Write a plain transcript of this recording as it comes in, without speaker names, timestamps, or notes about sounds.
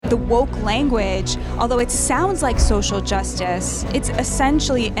The woke language, although it sounds like social justice, it's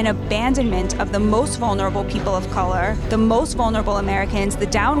essentially an abandonment of the most vulnerable people of color, the most vulnerable Americans, the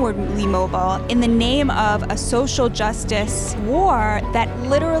downwardly mobile, in the name of a social justice war that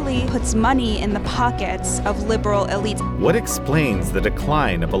literally puts money in the pockets of liberal elites. What explains the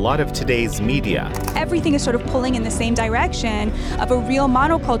decline of a lot of today's media? Everything is sort of pulling in the same direction of a real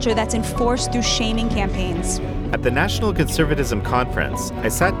monoculture that's enforced through shaming campaigns. At the National Conservatism Conference, I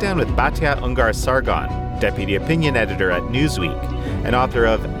sat down with Batya Ungar-Sargon, Deputy Opinion Editor at Newsweek, and author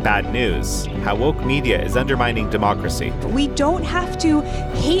of Bad News: How Woke Media is Undermining Democracy. We don't have to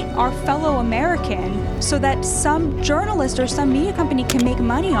hate our fellow American so that some journalist or some media company can make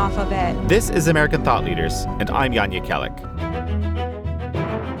money off of it. This is American Thought Leaders, and I'm Jan Jekielek.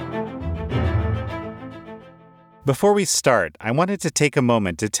 Before we start, I wanted to take a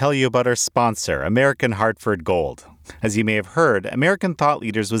moment to tell you about our sponsor, American Hartford Gold. As you may have heard, American Thought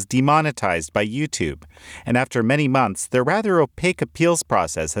Leaders was demonetized by YouTube, and after many months, their rather opaque appeals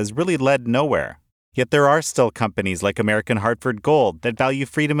process has really led nowhere. Yet there are still companies like American Hartford Gold that value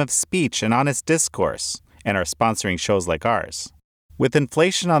freedom of speech and honest discourse, and are sponsoring shows like ours. With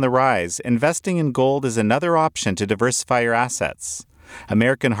inflation on the rise, investing in gold is another option to diversify your assets.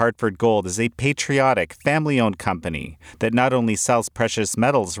 American Hartford Gold is a patriotic, family-owned company that not only sells precious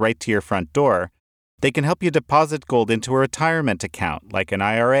metals right to your front door, they can help you deposit gold into a retirement account like an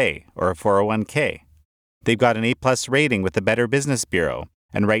IRA or a 401k. They've got an A-plus rating with the Better Business Bureau,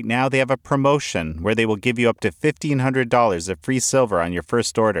 and right now they have a promotion where they will give you up to $1,500 of free silver on your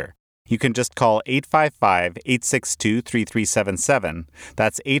first order. You can just call 855-862-3377.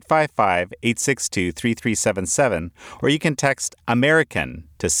 That's 855-862-3377. Or you can text American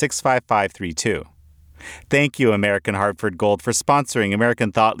to 65532. Thank you, American Hartford Gold, for sponsoring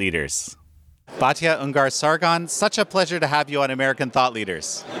American Thought Leaders. Batya Ungar-Sargon, such a pleasure to have you on American Thought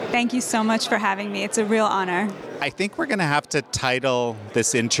Leaders. Thank you so much for having me. It's a real honor. I think we're going to have to title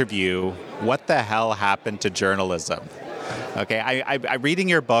this interview, What the Hell Happened to Journalism? Okay, I'm reading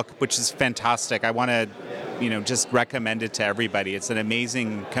your book, which is fantastic. I want to, just recommend it to everybody. It's an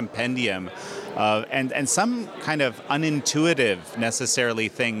amazing compendium and some kind of unintuitive, necessarily,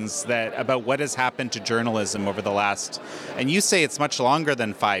 things about what has happened to journalism over the last, and you say it's much longer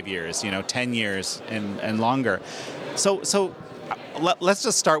than 5 years, 10 years and longer. So let's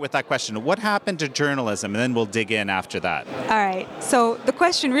just start with that question. What happened to journalism? And then we'll dig in after that. All right. So the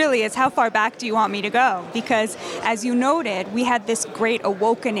question really is, how far back do you want me to go? Because as you noted, we had this great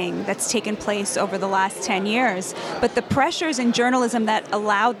awakening that's taken place over the last 10 years. But the pressures in journalism that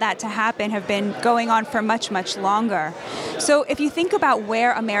allowed that to happen have been going on for much, much longer. So if you think about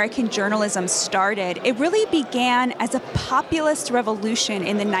where American journalism started, it really began as a populist revolution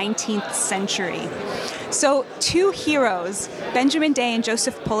in the 19th century. So two heroes, Benjamin Day and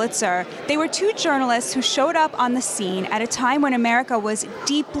Joseph Pulitzer, they were two journalists who showed up on the scene at a time when America was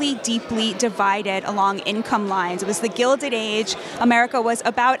deeply, deeply divided along income lines. It was the Gilded Age. America was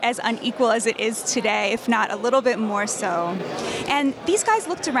about as unequal as it is today, if not a little bit more so. And these guys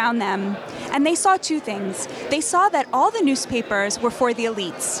looked around them and they saw two things. They saw that all the newspapers were for the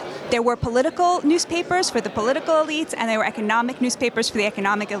elites. There were political newspapers for the political elites, and there were economic newspapers for the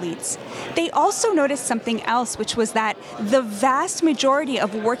economic elites. They also noticed something else, which was that the vast majority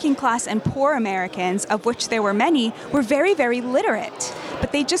of working class and poor Americans, of which there were many, were very, very literate.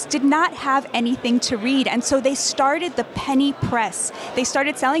 But they just did not have anything to read, and so they started the penny press. They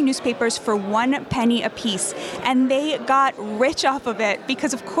started selling newspapers for 1 penny apiece, and they got rich off of it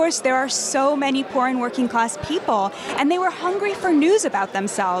because, of course, there are so many poor and working class people, and they were hungry for news about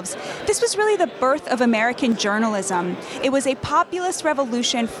themselves. This was really the birth of American journalism. It was a populist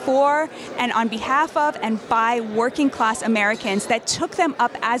revolution for and on behalf of and by working class Americans that took them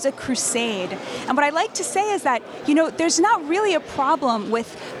up as a crusade. And what I like to say is that, there's not really a problem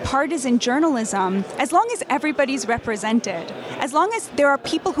with partisan journalism as long as everybody's represented. As long as there are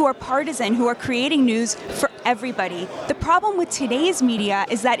people who are partisan, who are creating news for everybody. The problem with today's media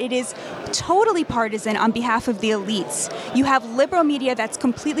is that it is totally partisan on behalf of the elites. You have liberal media that's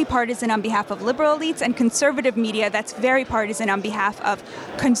completely partisan on behalf of liberal elites and conservative media that's very partisan on behalf of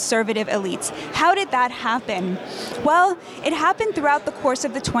conservative elites. How did that happen? Well, it happened throughout the course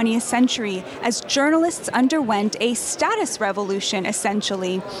of the 20th century as journalists underwent a status revolution,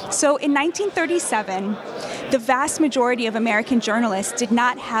 essentially. So in 1937, the vast majority of American journalists did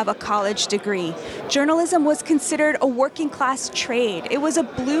not have a college degree. Journalism was considered a working class trade. It was a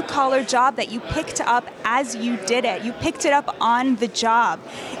blue-collar job that you picked up as you did it. You picked it up on the job.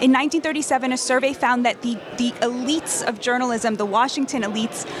 In 1937, a survey found that the elites of journalism, the Washington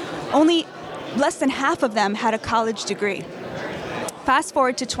elites, only less than half of them had a college degree. Fast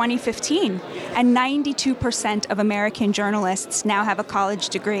forward to 2015, and 92% of American journalists now have a college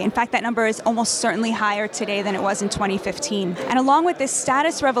degree. In fact, that number is almost certainly higher today than it was in 2015. And along with this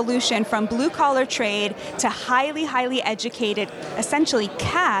status revolution from blue-collar trade to highly, highly educated, essentially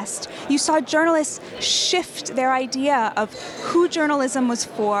caste, you saw journalists shift their idea of who journalism was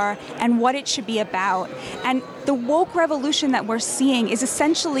for and what it should be about. And the woke revolution that we're seeing is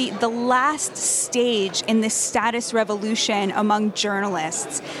essentially the last stage in this status revolution among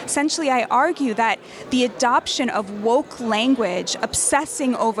journalists. Essentially, I argue that the adoption of woke language,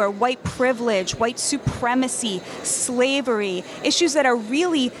 obsessing over white privilege, white supremacy, slavery, issues that are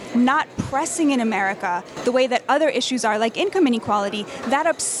really not pressing in America the way that other issues are, like income inequality, that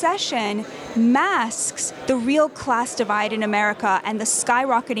obsession masks the real class divide in America and the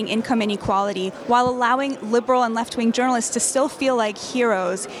skyrocketing income inequality, while allowing liberal and left-wing journalists to still feel like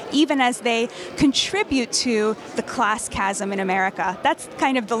heroes, even as they contribute to the class chasm in America. That's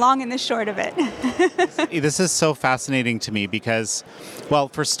kind of the long and the short of it. This is so fascinating to me because, well,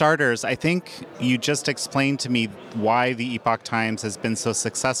 for starters, I think you just explained to me why the Epoch Times has been so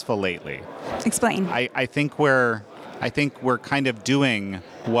successful lately. Explain. I think we're kind of doing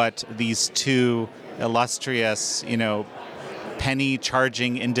what these two illustrious,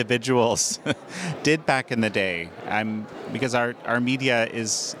 penny-charging individuals did back in the day. Because our media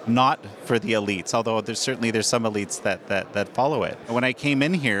is not for the elites, although there's some elites that follow it. When I came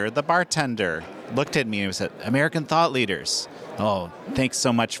in here, the bartender looked at me and said, "American thought leaders. Oh, thanks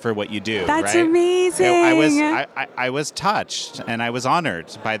so much for what you do." That's right? amazing. I was touched and I was honored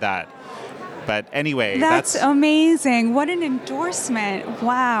by that. But anyway, that's amazing. What an endorsement.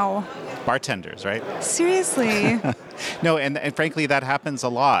 Wow. Bartenders, right? Seriously. No, and frankly, that happens a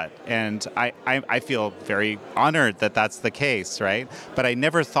lot. And I feel very honored that that's the case, right? But I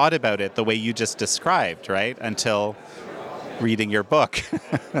never thought about it the way you just described, right? Until reading your book.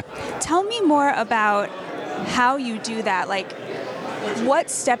 Tell me more about how you do that. Like, what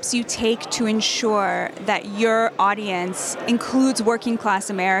steps you take to ensure that your audience includes working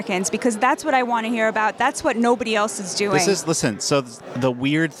class Americans, because that's what I want to hear about. That's what nobody else is doing. Listen, so the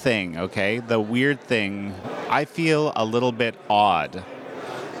weird thing, I feel a little bit odd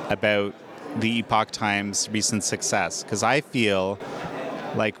about the Epoch Times' recent success, because I feel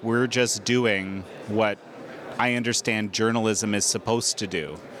like we're just doing what I understand journalism is supposed to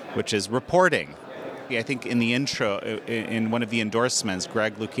do, which is reporting. I think in the intro, in one of the endorsements,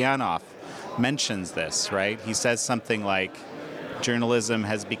 Greg Lukianoff mentions this, right? He says something like, journalism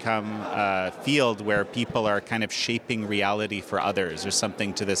has become a field where people are kind of shaping reality for others, or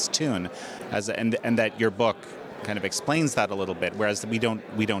something to this tune, and that your book kind of explains that a little bit, whereas we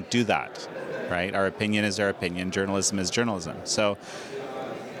don't do that, right? Our opinion is our opinion, journalism is journalism.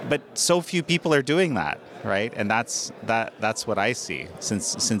 But so few people are doing that, right? And that's what I see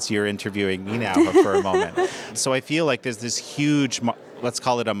since you're interviewing me now for a moment. So I feel like there's this huge, let's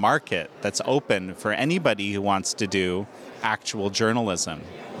call it a market, that's open for anybody who wants to do actual journalism.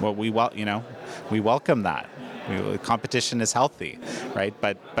 Well, we welcome that. Competition is healthy, right?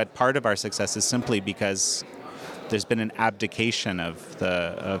 But part of our success is simply because there's been an abdication of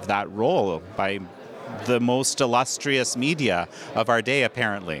that role by the most illustrious media of our day,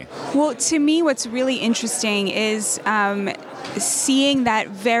 apparently. Well, to me, what's really interesting is seeing that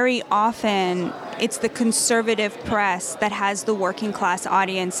very often it's the conservative press that has the working class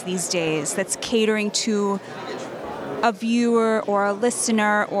audience these days, that's catering to a viewer or a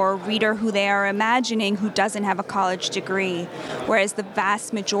listener or a reader who they are imagining who doesn't have a college degree, whereas the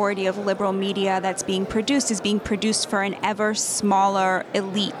vast majority of liberal media that's being produced is being produced for an ever smaller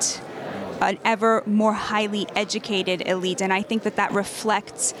elite, an ever more highly educated elite. And I think that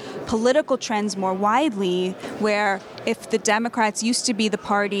reflects political trends more widely, where if the Democrats used to be the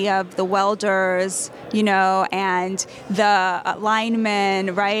party of the welders, and the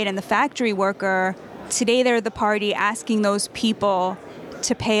lineman, right, and the factory worker, today they're the party asking those people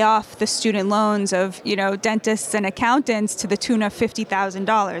to pay off the student loans of, dentists and accountants to the tune of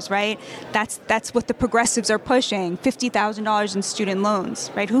 $50,000, right? That's what the progressives are pushing, $50,000 in student loans,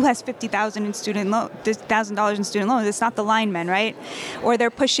 right? Who has $50,000 in student loans? It's not the linemen, right? Or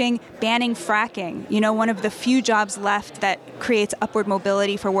they're pushing banning fracking, one of the few jobs left that creates upward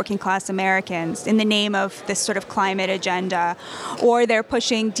mobility for working class Americans in the name of this sort of climate agenda. Or they're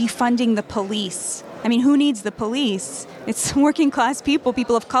pushing defunding the police, I mean, who needs the police? It's working class people,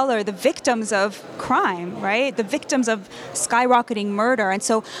 people of color, the victims of crime, right? The victims of skyrocketing murder. And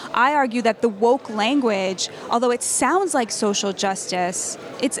so I argue that the woke language, although it sounds like social justice,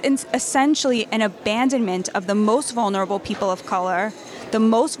 it's essentially an abandonment of the most vulnerable people of color, the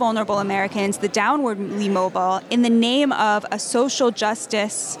most vulnerable Americans, the downwardly mobile, in the name of a social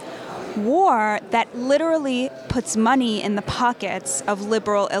justice war that literally puts money in the pockets of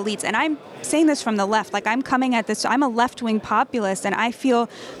liberal elites. And I'm saying this from the left, like I'm coming at this, I'm a left-wing populist, and I feel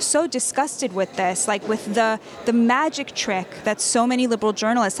so disgusted with this, like with the magic trick that so many liberal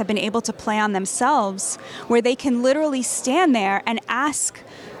journalists have been able to play on themselves, where they can literally stand there and ask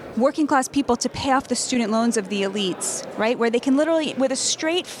working class people to pay off the student loans of the elites, right? Where they can literally, with a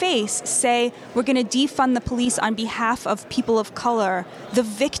straight face, say, we're going to defund the police on behalf of people of color, the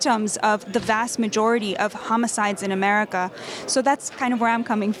victims of the vast majority of homicides in America. So that's kind of where I'm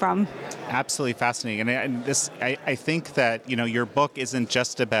coming from. Absolutely fascinating. And this, I think that, your book isn't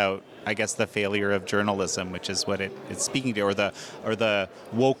just about, I guess, the failure of journalism, which is what it's speaking to, or the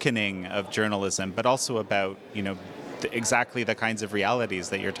wokening of journalism, but also about, exactly the kinds of realities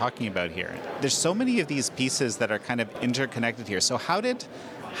that you're talking about here. There's so many of these pieces that are kind of interconnected here. So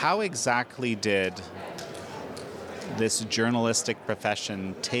how exactly did this journalistic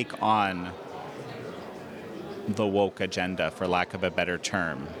profession take on the woke agenda, for lack of a better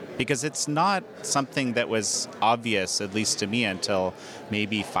term? Because it's not something that was obvious, at least to me, until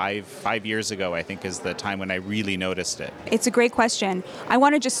maybe five years ago, I think, is the time when I really noticed it. It's a great question. I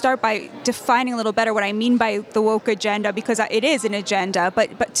want to just start by defining a little better what I mean by the woke agenda, because it is an agenda.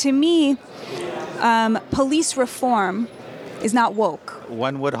 But to me, police reform is not woke.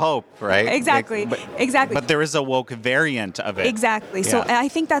 One would hope, right? Exactly. Exactly. But there is a woke variant of it. Exactly. Yeah. So I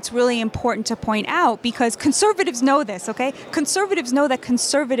think that's really important to point out, because conservatives know this, okay? Conservatives know that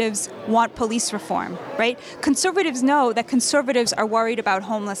conservatives want police reform, right? Conservatives know that conservatives are worried about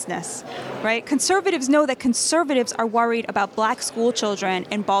homelessness, right? Conservatives know that conservatives are worried about black school children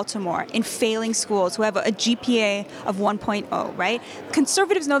in Baltimore in failing schools who have a GPA of 1.0, right?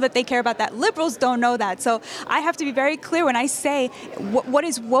 Conservatives know that they care about that. Liberals don't know that. So I have to be very clear when I say what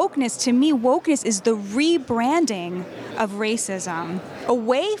is wokeness. To me, wokeness is the rebranding of racism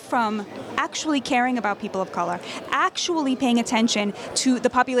away from actually caring about people of color, actually paying attention to the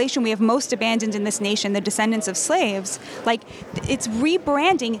population we have most abandoned in this nation, the descendants of slaves. Like, it's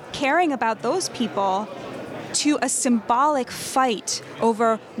rebranding caring about those people to a symbolic fight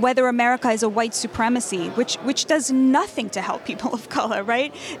over whether America is a white supremacy, which does nothing to help people of color,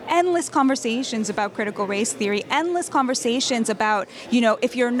 right? Endless conversations about critical race theory, endless conversations about,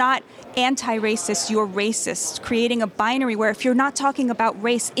 if you're not anti-racist, you're racist, creating a binary where if you're not talking about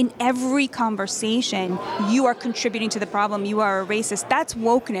race in every conversation, you are contributing to the problem, you are a racist. That's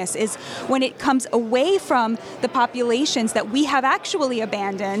wokeness, is when it comes away from the populations that we have actually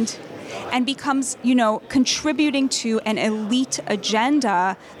abandoned and becomes, contributing to an elite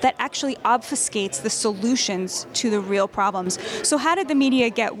agenda that actually obfuscates the solutions to the real problems. So how did the media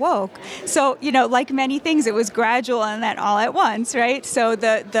get woke? So, like many things, it was gradual and then all at once, right? So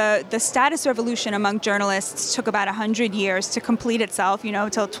the status revolution among journalists took about 100 years to complete itself,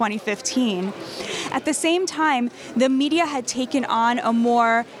 until 2015. At the same time, the media had taken on a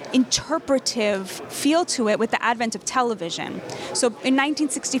more interpretive feel to it with the advent of television. So in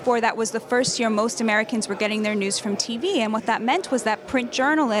 1964, that was the first year most Americans were getting their news from TV, and what that meant was that print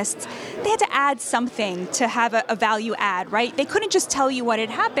journalists, they had to add something to have a value add, right? They couldn't just tell you what had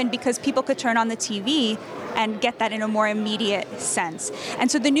happened, because people could turn on the TV and get that in a more immediate sense.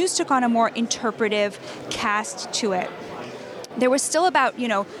 And so the news took on a more interpretive cast to it. There was still about,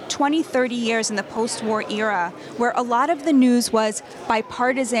 20, 30 years in the post-war era where a lot of the news was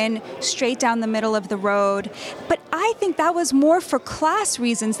bipartisan, straight down the middle of the road. But I think that was more for class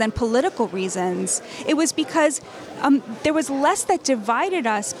reasons than political reasons. It was because there was less that divided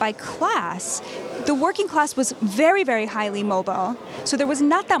us by class. The working class was very, very highly mobile, so there was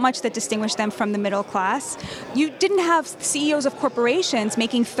not that much that distinguished them from the middle class. You didn't have CEOs of corporations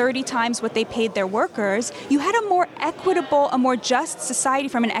making 30 times what they paid their workers. You had a more equitable, a more just society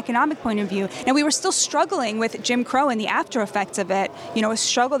from an economic point of view. Now, we were still struggling with Jim Crow and the after effects of it, a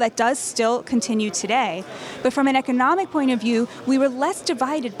struggle that does still continue today. But from an economic point of view, we were less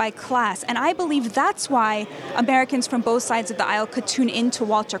divided by class, and I believe that's why Americans from both sides of the aisle could tune into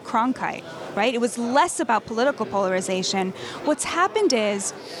Walter Cronkite. Right? It was less about political polarization. What's happened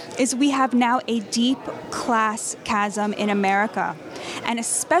is we have now a deep class chasm in America. And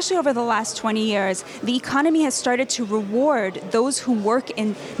especially over the last 20 years, the economy has started to reward those who work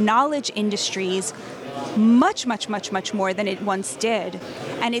in knowledge industries much, much, much, much more than it once did.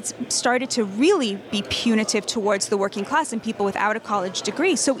 And it's started to really be punitive towards the working class and people without a college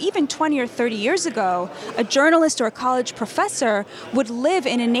degree. So even 20 or 30 years ago, a journalist or a college professor would live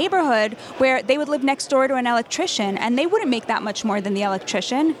in a neighborhood where they would live next door to an electrician, and they wouldn't make that much more than the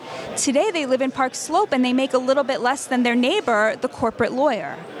electrician. Today, they live in Park Slope, and they make a little bit less than their neighbor, the corporate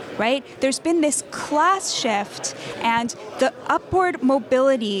lawyer. Right? There's been this class shift, and the upward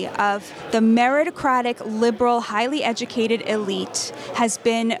mobility of the meritocratic, liberal, highly educated elite has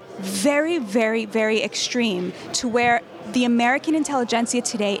been very, very, very extreme, to where the American intelligentsia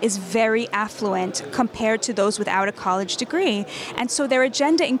today is very affluent compared to those without a college degree. And so their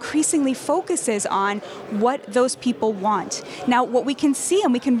agenda increasingly focuses on what those people want. Now, what we can see,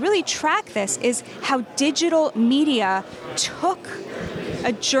 and we can really track this, is how digital media took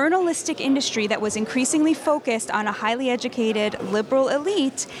a journalistic industry that was increasingly focused on a highly educated liberal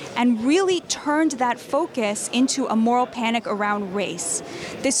elite and really turned that focus into a moral panic around race.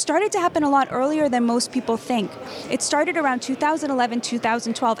 This started to happen a lot earlier than most people think. It started around 2011,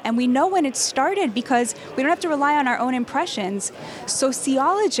 2012, and we know when it started because we don't have to rely on our own impressions.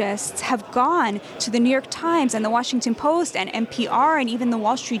 Sociologists have gone to the New York Times and the Washington Post and NPR and even the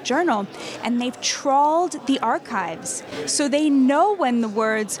Wall Street Journal, and they've trawled the archives. So they know when the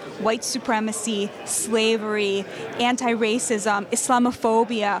words white supremacy, slavery, anti-racism,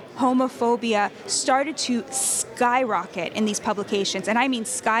 Islamophobia, homophobia started to skyrocket in these publications. And I mean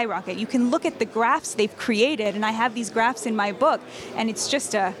skyrocket. You can look at the graphs they've created, and I have these graphs in my book, and it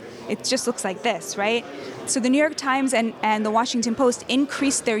just looks like this, right? So the New York Times and the Washington Post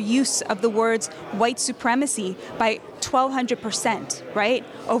increased their use of the words white supremacy by 1,200%, right,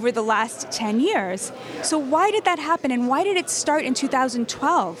 over the last 10 years. So why did that happen, and why did it start in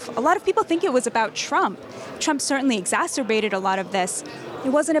 2012? A lot of people think it was about Trump. Trump certainly exacerbated a lot of this. It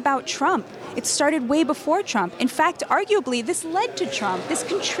wasn't about Trump. It started way before Trump. In fact, arguably, this led to Trump. This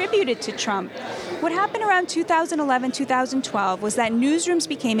contributed to Trump. What happened around 2011, 2012 was that newsrooms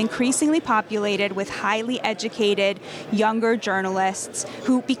became increasingly populated with highly educated, younger journalists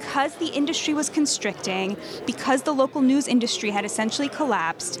who, because the industry was constricting, because the local news industry had essentially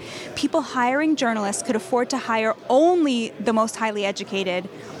collapsed, people hiring journalists could afford to hire only the most highly educated,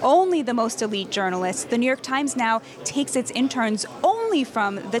 only the most elite journalists. The New York Times now takes its interns only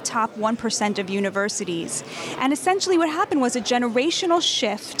from the top 1% of universities. And essentially what happened was a generational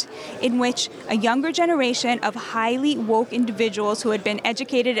shift in which a younger generation of highly woke individuals who had been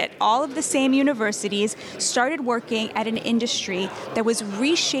educated at all of the same universities started working at an industry that was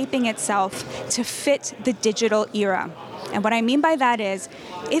reshaping itself to fit the digital era. And what I mean by that is,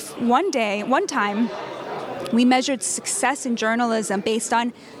 if one time, we measured success in journalism based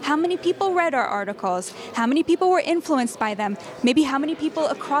on how many people read our articles, how many people were influenced by them, maybe how many people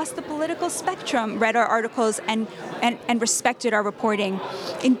across the political spectrum read our articles and respected our reporting.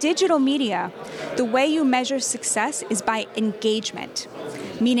 In digital media, the way you measure success is by engagement,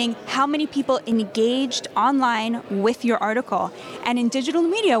 meaning how many people engaged online with your article. And in digital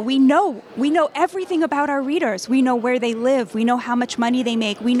media, we know everything about our readers. We know where they live. We know how much money they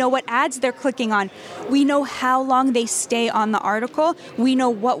make. We know what ads they're clicking on. We know how long they stay on the article. We know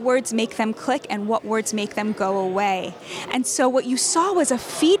what words make them click and what words make them go away. And so what you saw was a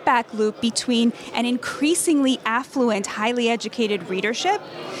feedback loop between an increasingly affluent, highly educated readership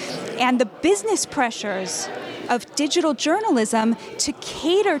and the business pressures of digital journalism to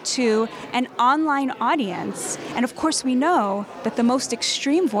cater to an online audience. And of course, we know that the most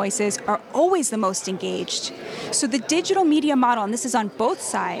extreme voices are always the most engaged. So the digital media model, and this is on both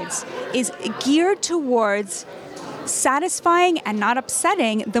sides, is geared towards satisfying and not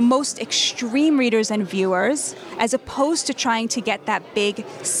upsetting the most extreme readers and viewers, as opposed to trying to get that big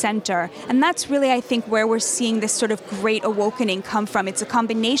center. And that's really, I think, where we're seeing this sort of great awakening come from. It's a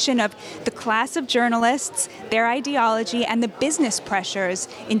combination of the class of journalists, their ideology, and the business pressures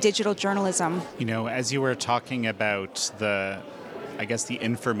in digital journalism. You know, as you were talking about the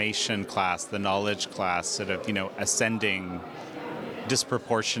information class, the knowledge class, sort of, ascending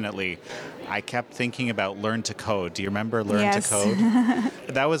disproportionately, I kept thinking about Learn to Code. Do you remember Learn to Code?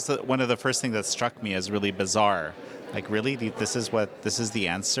 That was one of the first things that struck me as really bizarre. Like, really, this is the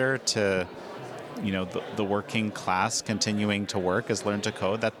answer to, the working class continuing to work is Learn to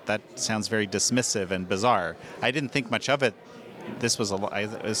Code? That sounds very dismissive and bizarre. I didn't think much of it. This was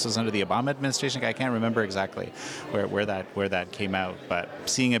under the Obama administration. I can't remember exactly where that came out, but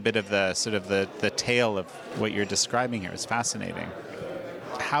seeing a bit of the sort of the tale of what you're describing here is fascinating.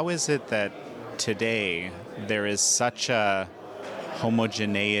 How is it that today there is such a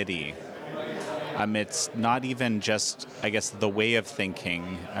homogeneity It's not even just, I guess, the way of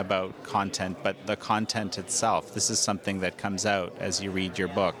thinking about content, but the content itself. This is something that comes out as you read your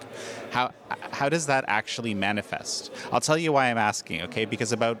book. How does that actually manifest? I'll tell you why I'm asking, okay?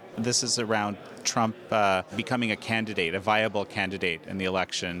 Because this is around Trump becoming a candidate, a viable candidate in the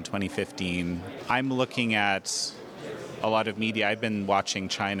election 2015. I'm looking at a lot of media. I've been watching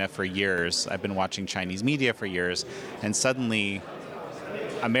China for years. I've been watching Chinese media for years, and suddenly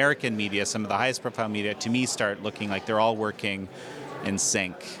American media, some of the highest profile media, to me start looking like they're all working in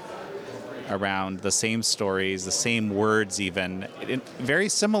sync around the same stories, the same words even. Very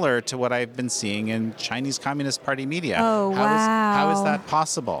similar to what I've been seeing in Chinese Communist Party media. Oh, wow. How is that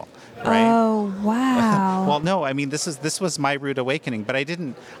possible? Right? Oh, wow. Well, no, I mean, this was my rude awakening, but I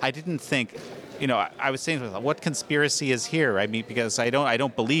didn't think, I was saying, what conspiracy is here? I mean, because I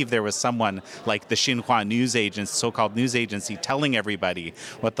don't believe there was someone like the Xinhua news agency, so-called news agency, telling everybody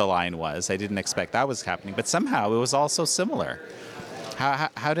what the line was. I didn't expect that was happening, but somehow it was all so similar.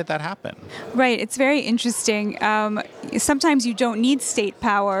 How did that happen? Right. It's very interesting. Sometimes you don't need state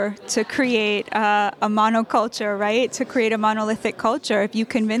power to create a monoculture, right? To create a monolithic culture. If you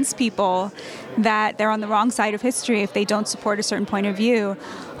convince people that they're on the wrong side of history, if they don't support a certain point of view.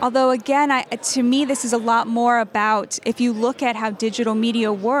 Although, again, to me, this is a lot more about, if you look at how digital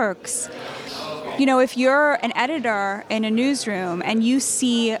media works, if you're an editor in a newsroom and you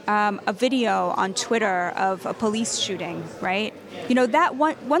see a video on Twitter of a police shooting, right? That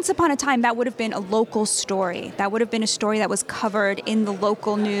once upon a time, that would have been a local story. That would have been a story that was covered in the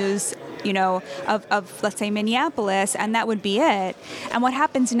local news, of let's say, Minneapolis, and that would be it. And what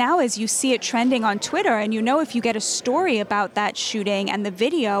happens now is you see it trending on Twitter, and if you get a story about that shooting and the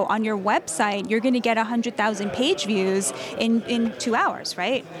video on your website, you're going to get 100,000 page views in 2 hours,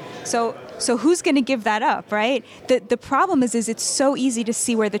 right? So who's going to give that up, right? The problem is it's so easy to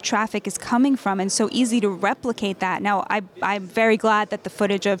see where the traffic is coming from and so easy to replicate that. Now, I'm very glad that the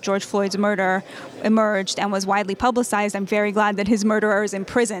footage of George Floyd's murder emerged and was widely publicized. I'm very glad that his murderer is in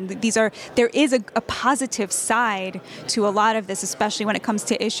prison. There is a positive side to a lot of this, especially when it comes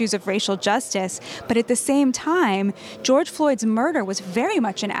to issues of racial justice. But at the same time, George Floyd's murder was very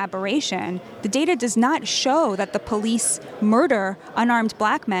much an aberration. The data does not show that the police murder unarmed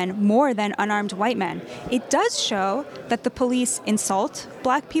black men more than unarmed white men. It does show that the police insult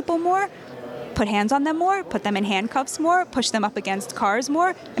black people more, put hands on them more, put them in handcuffs more, push them up against cars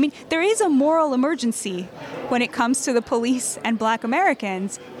more. I mean, there is a moral emergency when it comes to the police and black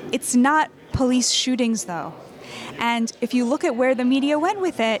Americans. It's not police shootings, though. And if you look at where the media went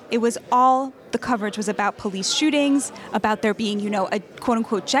with it, the coverage was about police shootings, about there being, a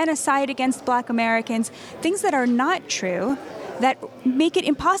quote-unquote genocide against black Americans, things that are not true, that make it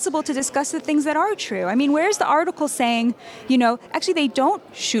impossible to discuss the things that are true. I mean, where's the article saying, actually they don't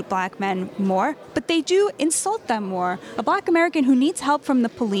shoot black men more, but they do insult them more? A black American who needs help from the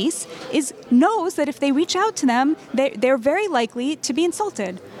police knows that if they reach out to them, they're very likely to be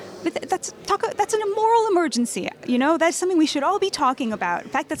insulted. That's an immoral emergency. That's something we should all be talking about. In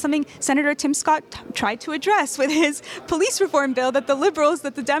fact, that's something Senator Tim Scott tried to address with his police reform bill that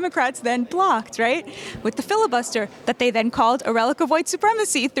the Democrats then blocked, right? With the filibuster that they then called a relic of white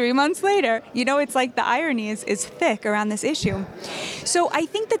supremacy 3 months later. It's like the irony is thick around this issue. So I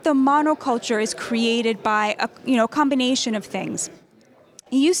think that the monoculture is created by a combination of things.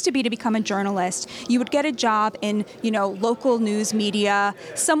 It used to be to become a journalist, you would get a job in, local news media,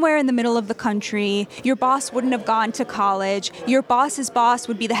 somewhere in the middle of the country. Your boss wouldn't have gone to college. Your boss's boss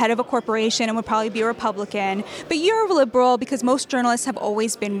would be the head of a corporation and would probably be a Republican. But you're a liberal because most journalists have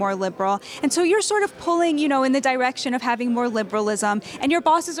always been more liberal. And so you're sort of pulling, in the direction of having more liberalism. And your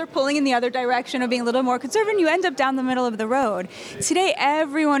bosses are pulling in the other direction of being a little more conservative. And you end up down the middle of the road. Today,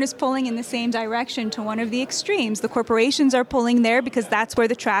 everyone is pulling in the same direction to one of the extremes. The corporations are pulling there because that's where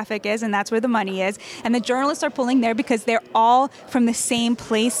the traffic is and that's where the money is. And the journalists are pulling there because they're all from the same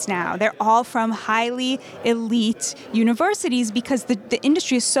place now. They're all from highly elite universities because the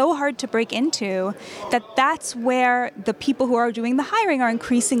industry is so hard to break into that's where the people who are doing the hiring are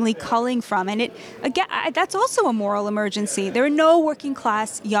increasingly culling from. And that's also a moral emergency. There are no working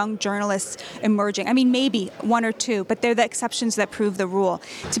class young journalists emerging. I mean, maybe one or two, but they're the exceptions that prove the rule.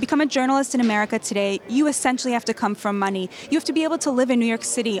 To become a journalist in America today, you essentially have to come from money. You have to be able to live in New York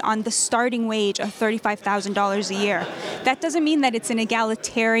City on the starting wage of $35,000 a year. That doesn't mean that it's an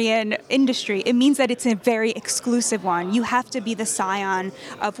egalitarian industry. It means that it's a very exclusive one. You have to be the scion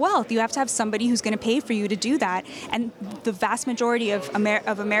of wealth. You have to have somebody who's going to pay for you to do that. And the vast majority of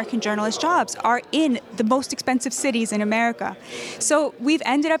American journalist jobs are in the most expensive cities in America. So we've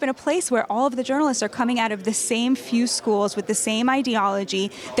ended up in a place where all of the journalists are coming out of the same few schools with the same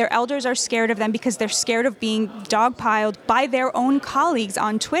ideology. Their elders are scared of them because they're scared of being dogpiled by their own colleagues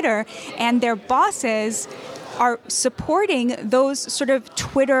on Twitter, and their bosses are supporting those sort of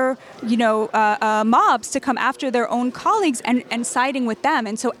Twitter, mobs to come after their own colleagues and siding with them.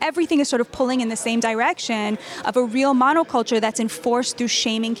 And so everything is sort of pulling in the same direction of a real monoculture that's enforced through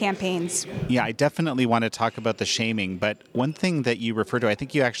shaming campaigns. Yeah, I definitely want to talk about the shaming, but one thing that you refer to, I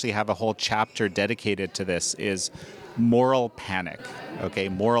think you actually have a whole chapter dedicated to this, is moral panic. Okay,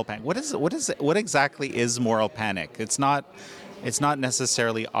 moral panic. What exactly is moral panic? It's not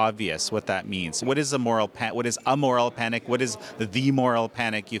necessarily obvious what that means. What is a moral panic? What is a moral panic? What is the moral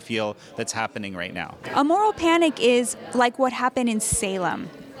panic you feel that's happening right now? A moral panic is like what happened in Salem.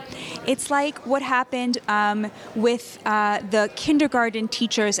 It's like what happened with the kindergarten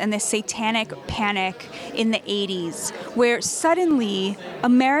teachers and the satanic panic in the 80s, where suddenly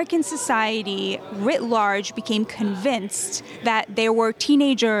American society writ large became convinced that there were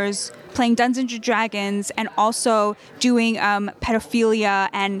teenagers playing Dungeons and Dragons and also doing pedophilia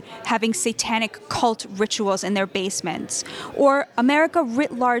and having satanic cult rituals in their basements. Or America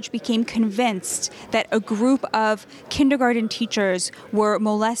writ large became convinced that a group of kindergarten teachers were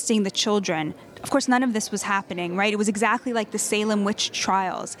molesting the children. Of course, none of this was happening, right? It was exactly like the Salem witch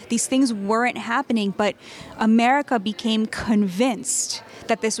trials. These things weren't happening, but America became convinced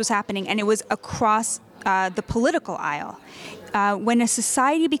that this was happening, and it was across the political aisle. When a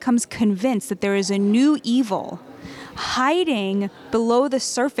society becomes convinced that there is a new evil hiding below the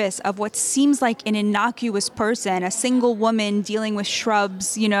surface of what seems like an innocuous person, a single woman dealing with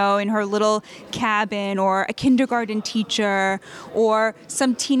shrubs, in her little cabin, or a kindergarten teacher, or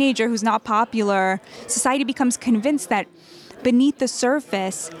some teenager who's not popular, society becomes convinced that beneath the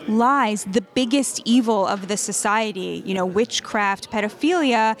surface lies the biggest evil of the society, witchcraft,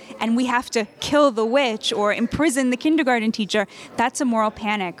 pedophilia, and we have to kill the witch or imprison the kindergarten teacher. That's a moral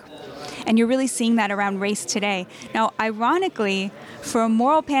panic. And you're really seeing that around race today. Now, ironically, for a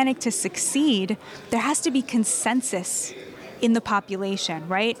moral panic to succeed, there has to be consensus in the population,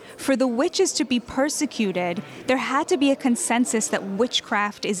 right? For the witches to be persecuted, there had to be a consensus that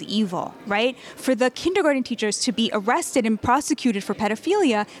witchcraft is evil, right? For the kindergarten teachers to be arrested and prosecuted for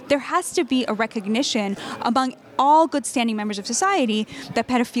pedophilia, there has to be a recognition among all good standing members of society that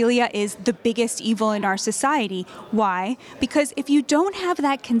pedophilia is the biggest evil in our society. Why? Because if you don't have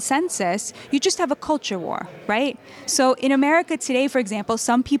that consensus, you just have a culture war, right? So in America today, for example,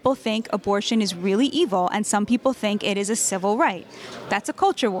 some people think abortion is really evil and some people think it is a civil right. That's a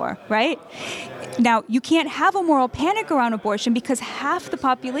culture war, right? Now, you can't have a moral panic around abortion because half the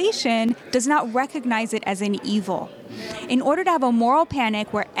population does not recognize it as an evil. In order to have a moral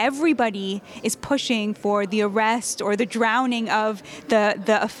panic where everybody is pushing for the arrest or the drowning of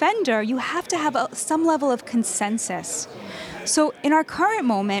the offender, you have to have some level of consensus. So in our current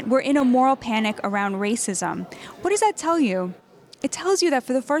moment, we're in a moral panic around racism. What does that tell you? It tells you that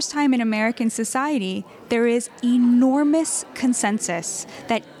for the first time in American society, there is enormous consensus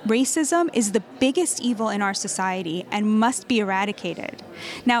that racism is the biggest evil in our society and must be eradicated.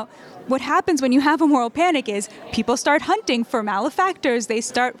 Now, what happens when you have a moral panic is people start hunting for malefactors. They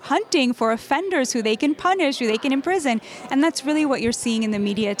start hunting for offenders who they can punish, who they can imprison. And that's really what you're seeing in the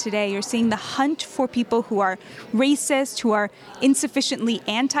media today. You're seeing the hunt for people who are racist, who are insufficiently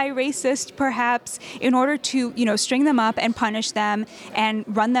anti-racist, perhaps, in order to, string them up and punish them and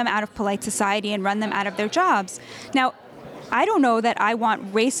run them out of polite society and run them out of their jobs. Now, I don't know that I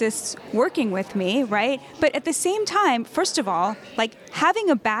want racists working with me, right? But at the same time, first of all, having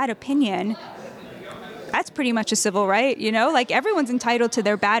a bad opinion, that's pretty much a civil right, everyone's entitled to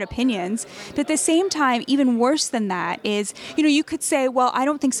their bad opinions. But at the same time, even worse than that is, you could say, well, I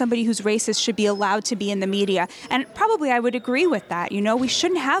don't think somebody who's racist should be allowed to be in the media. And probably I would agree with that. We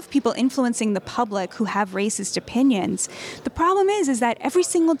shouldn't have people influencing the public who have racist opinions. The problem is that every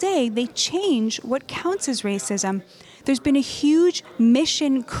single day they change what counts as racism. There's been a huge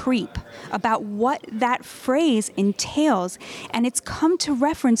mission creep about what that phrase entails, and it's come to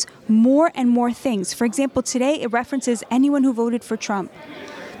reference more and more things. For example, today it references anyone who voted for Trump,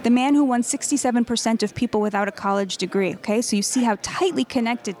 the man who won 67% of people without a college degree, okay? So you see how tightly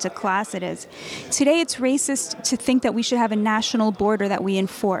connected to class it is. Today it's racist to think that we should have a national border that we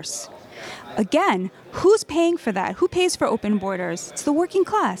enforce. Again, Who's paying for that? Who pays for open borders? It's the working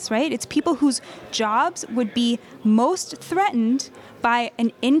class, right? It's people whose jobs would be most threatened by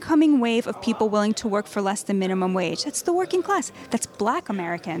an incoming wave of people willing to work for less than minimum wage. That's the working class. That's Black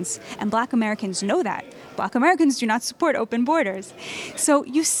Americans. And Black Americans know that. Black Americans do not support open borders. So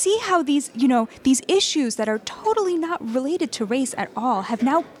you see how these issues that are totally not related to race at all have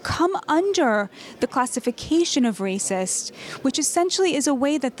now come under the classification of racist, which essentially is a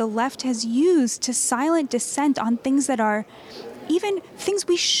way that the left has used to silent dissent on things that are even things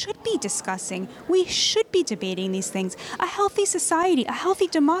we should be discussing. We should be debating these things. A healthy society, a healthy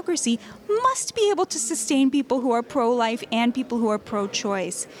democracy must be able to sustain people who are pro-life and people who are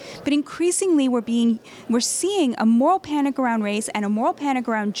pro-choice. But increasingly we're seeing a moral panic around race and a moral panic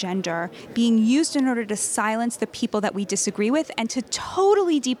around gender being used in order to silence the people that we disagree with and to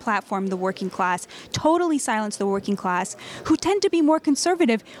totally deplatform the working class, totally silence the working class, who tend to be more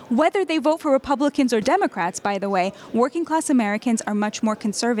conservative, whether they vote for Republicans or Democrats, by the way. Working class Americans are much more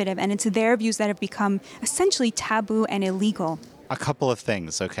conservative, and it's their views that have become essentially taboo and illegal. A couple of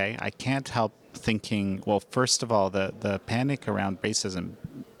things, okay? I can't help thinking, well, first of all, the panic around racism,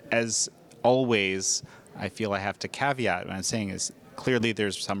 as always, I feel I have to caveat what I'm saying is clearly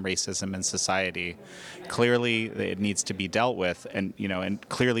there's some racism in society. Clearly it needs to be dealt with, and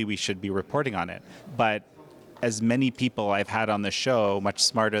clearly we should be reporting on it. But as many people I've had on the show, much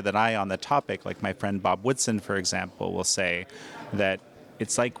smarter than I on the topic, like my friend Bob Woodson, for example, will say that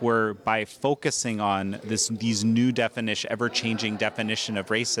it's like we're, by focusing on these new ever-changing definition of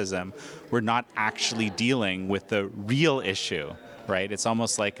racism, we're not actually dealing with the real issue, right? It's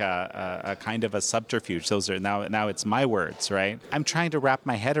almost like a kind of a subterfuge. Those are now it's my words, right? I'm trying to wrap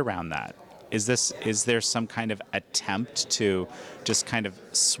my head around that. Is there some kind of attempt to just kind of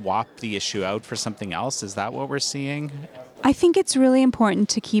swap the issue out for something else? Is that what we're seeing? I think it's really important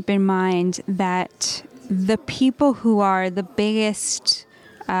to keep in mind that the people who are the biggest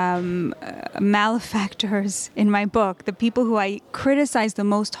malefactors in my book, the people who I criticize the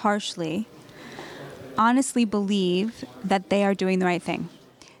most harshly, honestly believe that they are doing the right thing.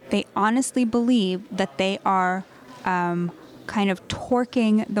 They honestly believe that they are kind of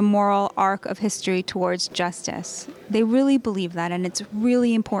torquing the moral arc of history towards justice. They really believe that, and it's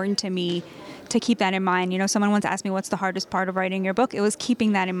really important to me to keep that in mind. Someone once asked me, what's the hardest part of writing your book? It was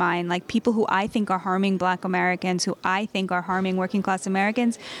keeping that in mind. Like, people who I think are harming Black Americans, who I think are harming working class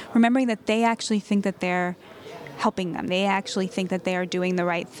Americans, remembering that they actually think that they're helping them. They actually think that they are doing the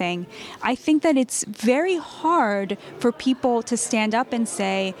right thing. I think that it's very hard for people to stand up and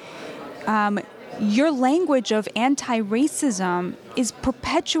say, your language of anti-racism is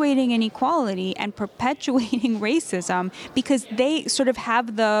perpetuating inequality and perpetuating racism because they sort of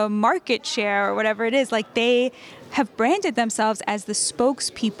have the market share or whatever it is. Like, they have branded themselves as the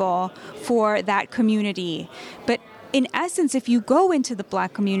spokespeople for that community. But in essence, if you go into the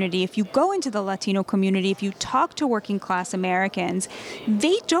Black community, if you go into the Latino community, if you talk to working class Americans,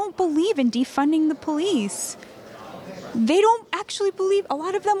 they don't believe in defunding the police. They don't actually believe, a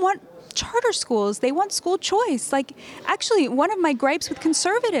lot of them want charter schools. They want school choice. Like, actually, one of my gripes with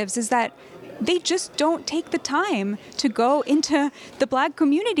conservatives is that they just don't take the time to go into the Black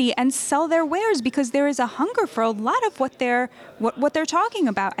community and sell their wares because there is a hunger for a lot of what they're talking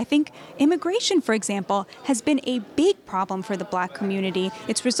about. I think immigration, for example, has been a big problem for the Black community.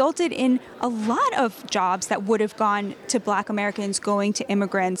 It's resulted in a lot of jobs that would have gone to Black Americans going to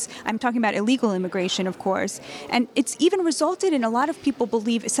immigrants. I'm talking about illegal immigration, of course. And it's even resulted in a lot of people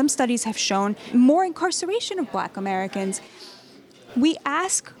believe, some studies have shown, more incarceration of Black Americans. We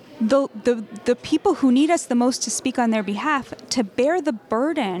ask the people who need us the most to speak on their behalf to bear the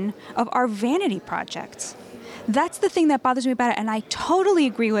burden of our vanity projects. That's the thing that bothers me about it, and I totally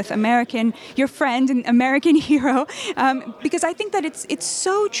agree with your friend and American hero, because I think that it's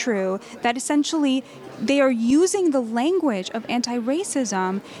so true that essentially they are using the language of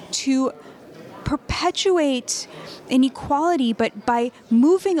anti-racism to perpetuate inequality, but by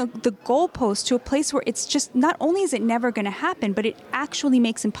moving the goalpost to a place where it's just, not only is it never going to happen, but it actually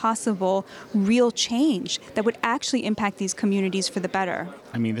makes impossible real change that would actually impact these communities for the better.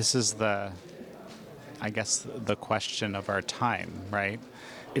 I mean, this is the question of our time, right?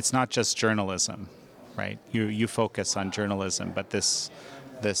 It's not just journalism, right? You focus on journalism, but this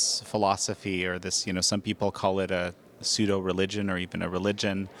philosophy, or this, some people call it a pseudo-religion or even a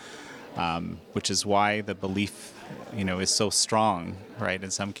religion, which is why the belief, is so strong, right,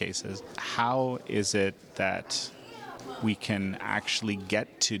 in some cases. How is it that we can actually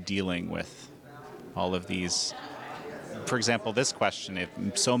get to dealing with all of these? For example, this question, if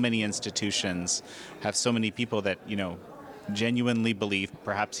so many institutions have so many people that, genuinely believe,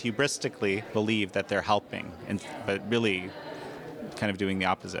 perhaps hubristically believe, that they're helping, but really kind of doing the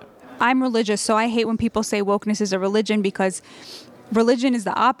opposite. I'm religious, so I hate when people say wokeness is a religion, because religion is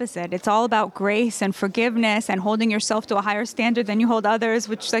the opposite. It's all about grace and forgiveness and holding yourself to a higher standard than you hold others,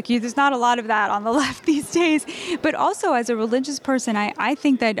 which there's not a lot of that on the left these days. But also, as a religious person, I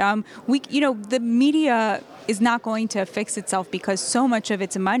think that the media is not going to fix itself, because so much of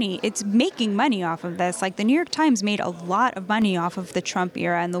its money, it's making money off of this. Like the New York Times made a lot of money off of the Trump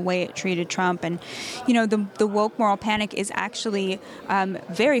era and the way it treated Trump. And, the woke moral panic is actually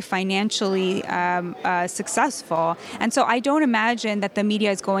very financially successful. And so I don't imagine that the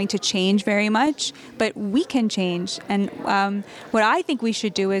media is going to change very much, but we can change. And what I think we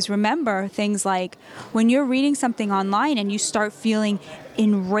should do is remember things like when you're reading something online and you start feeling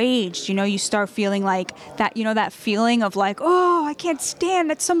enraged, you start feeling like that, that feeling of like, oh, I can't stand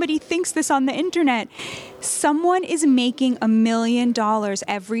that somebody thinks this on the internet. Someone is making $1 million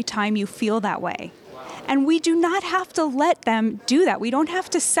every time you feel that way. And we do not have to let them do that. We don't have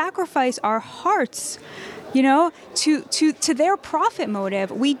to sacrifice our hearts, to their profit motive.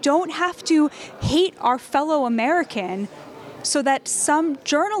 We don't have to hate our fellow American so that some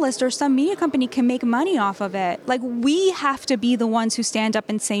journalist or some media company can make money off of it. Like, we have to be the ones who stand up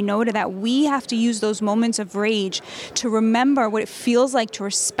and say no to that. We have to use those moments of rage to remember what it feels like to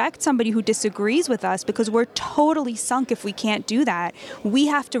respect somebody who disagrees with us, because we're totally sunk if we can't do that. We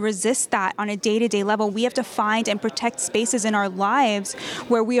have to resist that on a day-to-day level. We have to find and protect spaces in our lives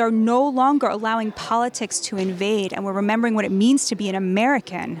where we are no longer allowing politics to invade, and we're remembering what it means to be an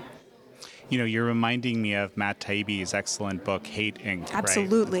American. You're reminding me of Matt Taibbi's excellent book, Hate Inc.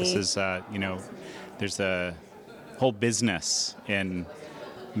 Absolutely. Right? This is, there's a whole business in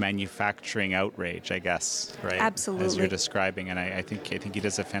manufacturing outrage, I guess, right? Absolutely. As you're describing, and I think he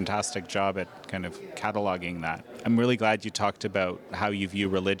does a fantastic job at kind of cataloging that. I'm really glad you talked about how you view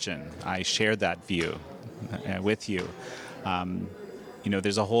religion. I share that view with you.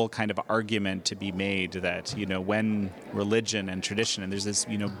 There's a whole kind of argument to be made that, when religion and tradition, and there's this,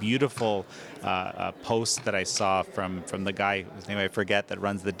 beautiful post that I saw from the guy whose name I forget, that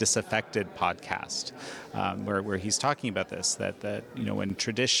runs the Disaffected podcast, where he's talking about this, that when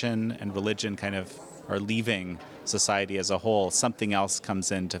tradition and religion kind of are leaving society as a whole, something else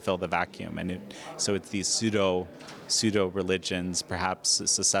comes in to fill the vacuum. And so it's these pseudo religions, perhaps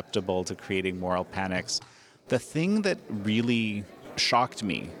susceptible to creating moral panics. The thing that really shocked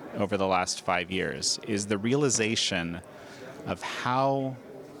me over the last 5 years is the realization of how,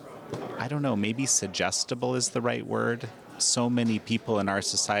 I don't know, maybe suggestible is the right word, so many people in our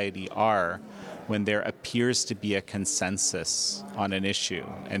society are when there appears to be a consensus on an issue.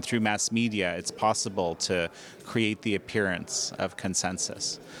 And through mass media, it's possible to create the appearance of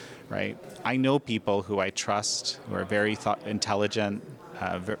consensus, right? I know people who I trust, who are very intelligent,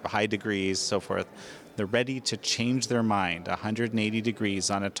 high degrees, so forth. They're ready to change their mind 180 degrees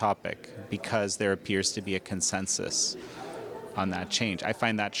on a topic because there appears to be a consensus on that change. I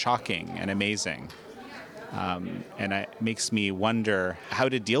find that shocking and amazing. And it makes me wonder how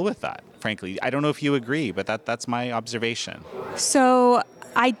to deal with that, frankly. I don't know if you agree, but that's my observation. So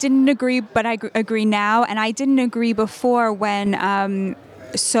I didn't agree, but I agree now. And I didn't agree before when...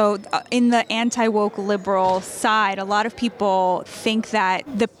 So in the anti-woke liberal side, a lot of people think that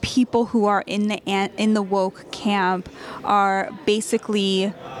the people who are in the woke camp are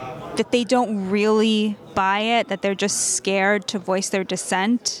basically that they don't really buy it, that they're just scared to voice their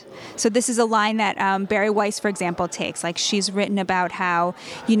dissent. So this is a line that Bari Weiss, for example, takes. Like, she's written about how,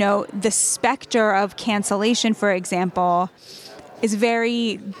 the specter of cancellation, for example, is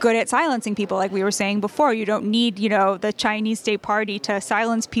very good at silencing people. Like we were saying before, you don't need, the Chinese State Party to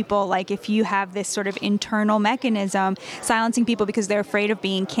silence people. Like, if you have this sort of internal mechanism silencing people because they're afraid of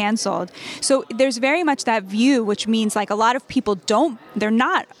being canceled. So there's very much that view, which means like a lot of people they're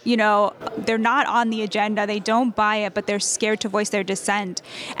not on the agenda. They don't buy it, but they're scared to voice their dissent.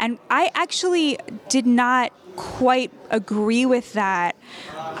 And I actually did not quite agree with that.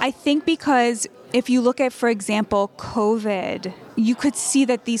 I think because if you look at, for example, COVID, you could see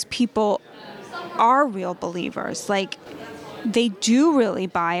that these people are real believers. Like, they do really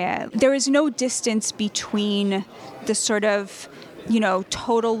buy it. There is no distance between the sort of,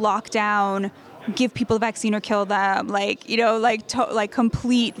 total lockdown, give people the vaccine or kill them,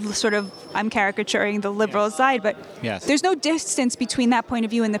 complete sort of, I'm caricaturing the liberal side, but yes. There's no distance between that point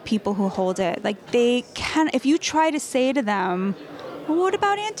of view and the people who hold it. Like, they can, if you try to say to them, well, what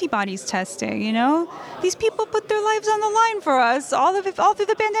about antibodies testing? These people put their lives on the line for us all through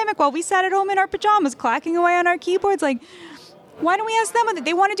the pandemic while we sat at home in our pajamas, clacking away on our keyboards. Like, Why don't we ask them?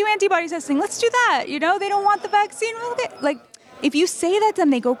 They want to do antibody testing. Let's do that. They don't want the vaccine. If you say that to them,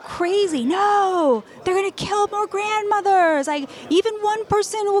 they go crazy. No, they're going to kill more grandmothers. Even one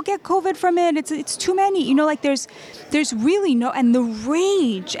person will get COVID from it. It's too many. There's really no, and the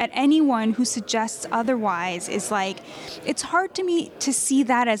rage at anyone who suggests otherwise is it's hard to me to see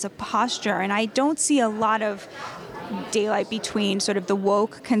that as a posture. And I don't see a lot of daylight between sort of the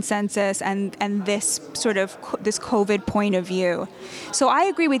woke consensus and this sort of this COVID point of view. So I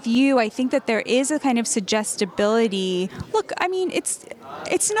agree with you. I think that there is a kind of suggestibility. Look, I mean, it's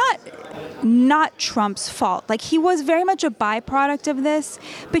not Trump's fault. He was very much a byproduct of this,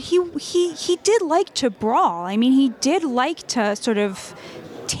 but he did like to brawl. I mean, he did like to sort of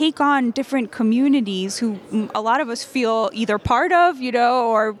take on different communities who a lot of us feel either part of,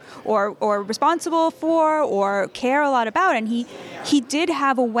 or responsible for, or care a lot about. And he did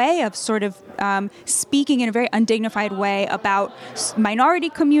have a way of sort of speaking in a very undignified way about minority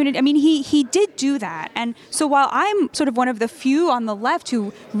community. I mean, he did do that. And so while I'm sort of one of the few on the left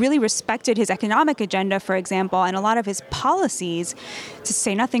who really respected his economic agenda, for example, and a lot of his policies, to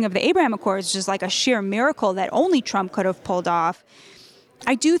say nothing of the Abraham Accords, just like a sheer miracle that only Trump could have pulled off,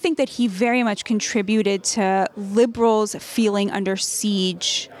 I do think that he very much contributed to liberals feeling under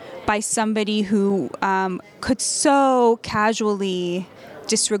siege by somebody who could so casually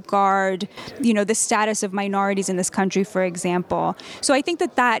disregard, the status of minorities in this country, for example. So I think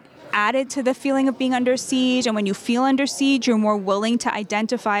that added to the feeling of being under siege. And when you feel under siege, you're more willing to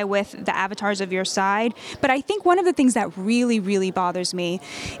identify with the avatars of your side. But I think one of the things that really, really bothers me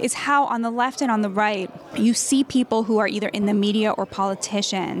is how on the left and on the right, you see people who are either in the media or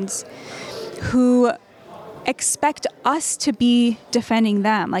politicians who expect us to be defending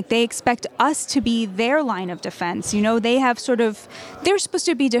them. They expect us to be their line of defense. They have they're supposed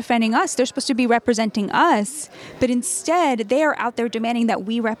to be defending us. They're supposed to be representing us. But instead, they are out there demanding that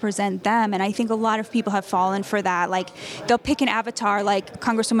we represent them. And I think a lot of people have fallen for that. They'll pick an avatar like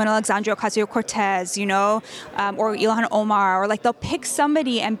Congresswoman Alexandria Ocasio-Cortez, or Ilhan Omar, or they'll pick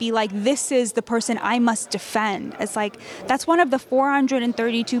somebody and be like, this is the person I must defend. It's that's one of the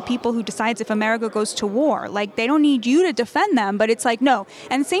 432 people who decides if America goes to war. They don't need you to defend them, but it's no.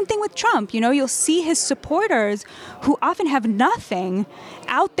 And same thing with Trump. You'll see his supporters who often have nothing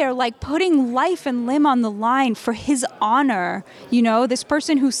out there, putting life and limb on the line for his honor. This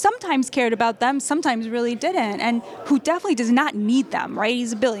person who sometimes cared about them, sometimes really didn't, and who definitely does not need them, right?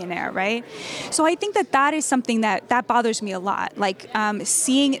 He's a billionaire, right? So I think that is something that bothers me a lot.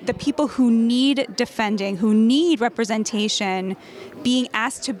 Seeing the people who need defending, who need representation, being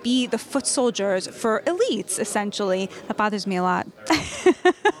asked to be the foot soldiers for elites, essentially. That bothers me a lot.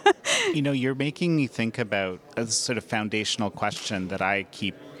 You're making me think about a sort of foundational question that I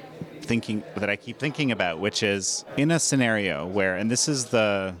keep thinking about, which is in a scenario where, and this is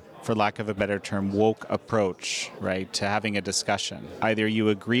the, for lack of a better term, woke approach, right, to having a discussion. Either you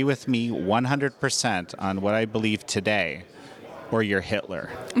agree with me 100% on what I believe today, or you're Hitler.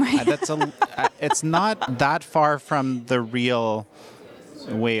 It's not that far from the real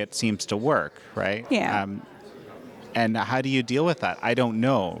way it seems to work, right? Yeah. And how do you deal with that? I don't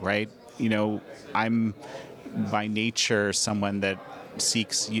know, right? I'm by nature someone that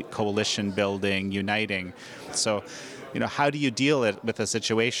seeks coalition building, uniting. So, how do you deal with a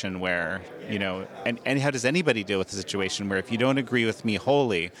situation where, and how does anybody deal with a situation where if you don't agree with me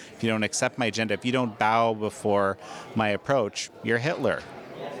wholly, if you don't accept my agenda, if you don't bow before my approach, you're Hitler,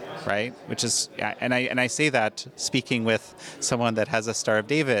 right? Which is, and I say that speaking with someone that has a Star of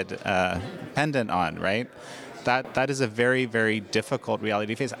David pendant on, right? That is a very, very difficult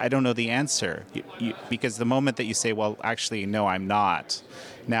reality to face. I don't know the answer because the moment that you say, well, actually, no, I'm not,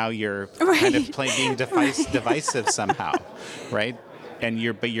 now you're kind of being divisive somehow, right? And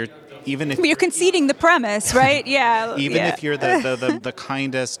you're even if you're conceding the premise, right? Yeah. If you're the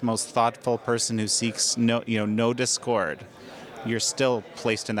kindest, most thoughtful person who seeks no discord, you're still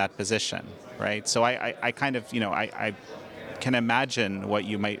placed in that position, right? So I kind of I can imagine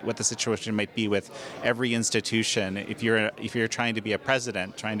what the situation might be with every institution if you're trying to be a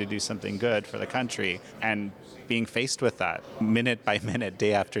president, trying to do something good for the country, and being faced with that minute by minute,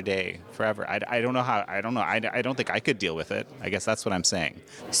 day after day, forever. I don't know how. I don't know. I don't think I could deal with it. I guess that's what I'm saying.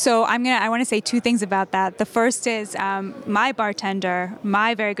 So I want to say two things about that. The first is my bartender,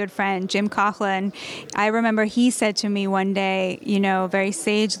 my very good friend Jim Coughlin. I remember he said to me one day, very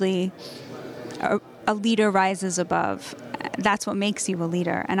sagely, a leader rises above. That's what makes you a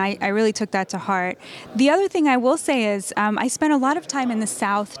leader. And I really took that to heart. The other thing I will say is I spent a lot of time in the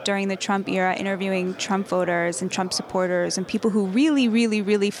South during the Trump era interviewing Trump voters and Trump supporters and people who really, really,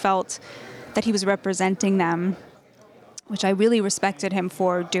 really felt that he was representing them. which I really respected him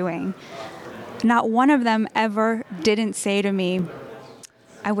for doing. Not one of them ever didn't say to me,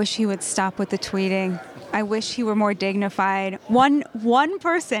 I wish he would stop with the tweeting. I wish he were more dignified. One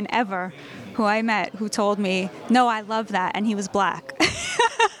person ever who I met who told me, no, I love that, and he was black.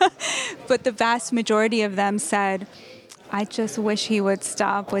 But the vast majority of them said, I just wish he would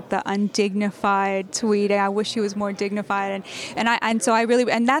stop with the undignified tweeting. I wish he was more dignified.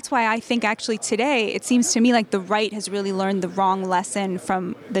 And that's why I think actually today it seems to me like the right has really learned the wrong lesson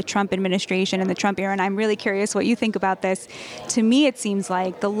from the Trump administration and the Trump era. And I'm really curious what you think about this. To me, it seems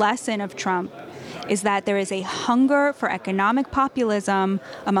like the lesson of Trump is that there is a hunger for economic populism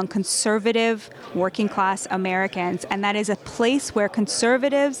among conservative working class Americans. And that is a place where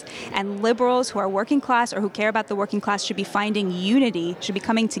conservatives and liberals who are working class or who care about the working class should be finding unity, should be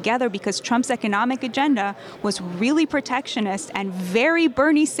coming together, because Trump's economic agenda was really protectionist and very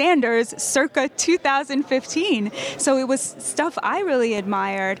Bernie Sanders circa 2015. So it was stuff I really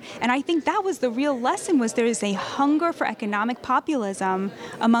admired. And I think that was the real lesson, was there is a hunger for economic populism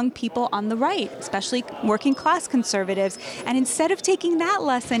among people on the right, especially working class conservatives. And instead of taking that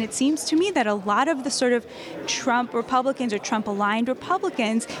lesson, it seems to me that a lot of the sort of Trump Republicans or Trump-aligned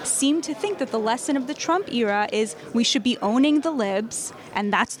Republicans seem to think that the lesson of the Trump era is we should be owning the libs,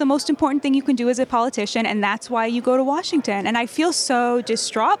 and that's the most important thing you can do as a politician, and that's why you go to Washington. And I feel so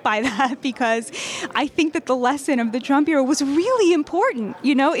distraught by that, because I think that the lesson of the Trump era was really important.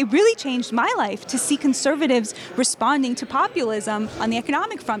 You know, it really changed my life to see conservatives responding to populism on the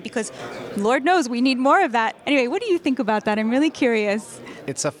economic front, because Lord knows we need more of that. Anyway, what do you think about that? I'm really curious.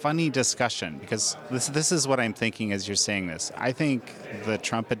 It's a funny discussion, because this is what I'm thinking as you're saying this. I think the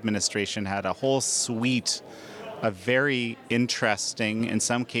Trump administration had a whole suite of very interesting, in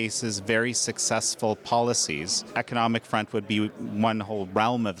some cases very successful policies. Economic front would be one whole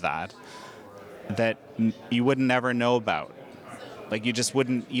realm of that you would never know about. Like, you just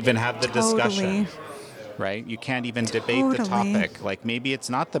wouldn't even have the discussion. Right? You can't even debate the topic. Like, maybe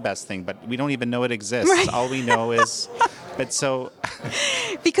it's not the best thing, but we don't even know it exists. Right. All we know is... But so...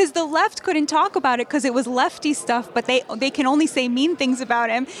 Because the left couldn't talk about it because it was lefty stuff, but they can only say mean things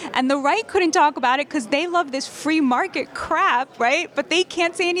about him. And the right couldn't talk about it because they love this free market crap, right? But they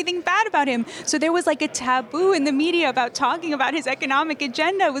can't say anything bad about him. So there was like a taboo in the media about talking about his economic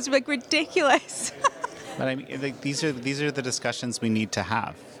agenda. It was like ridiculous. But I mean, like, these are the discussions we need to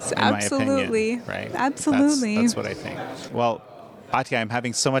have. Absolutely. My opinion, right? Absolutely. That's what I think. Well, Batya, I'm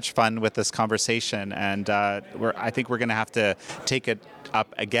having so much fun with this conversation, and I think we're going to have to take it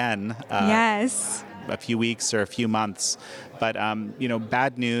up again. Yes. A few weeks or a few months. But,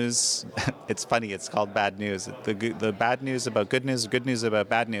 bad news, it's funny, it's called bad news. The bad news about good news about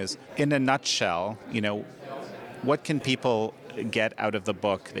bad news. In a nutshell, what can people get out of the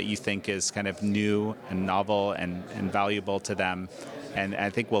book that you think is kind of new and novel and valuable to them? And I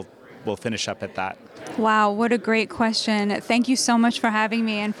think we'll finish up at that. Wow, what a great question. Thank you so much for having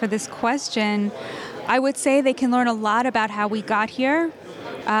me and for this question. I would say they can learn a lot about how we got here.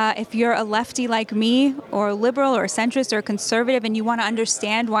 If you're a lefty like me, or a liberal, or a centrist, or a conservative, and you want to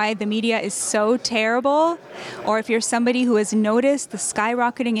understand why the media is so terrible, or if you're somebody who has noticed the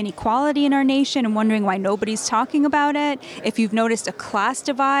skyrocketing inequality in our nation and wondering why nobody's talking about it, if you've noticed a class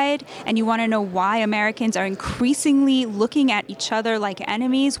divide and you want to know why Americans are increasingly looking at each other like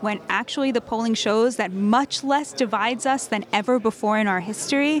enemies when actually the polling shows that much less divides us than ever before in our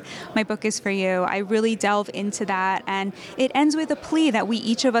history, my book is for you. I really delve into that, and it ends with a plea that we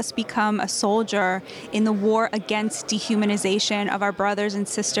each of us become a soldier in the war against dehumanization of our brothers and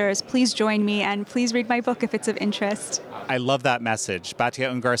sisters. Please join me, and please read my book if it's of interest. I love that message.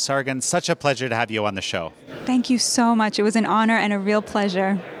 Batya Ungar-Sargon, such a pleasure to have you on the show. Thank you so much. It was an honor and a real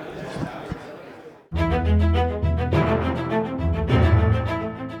pleasure.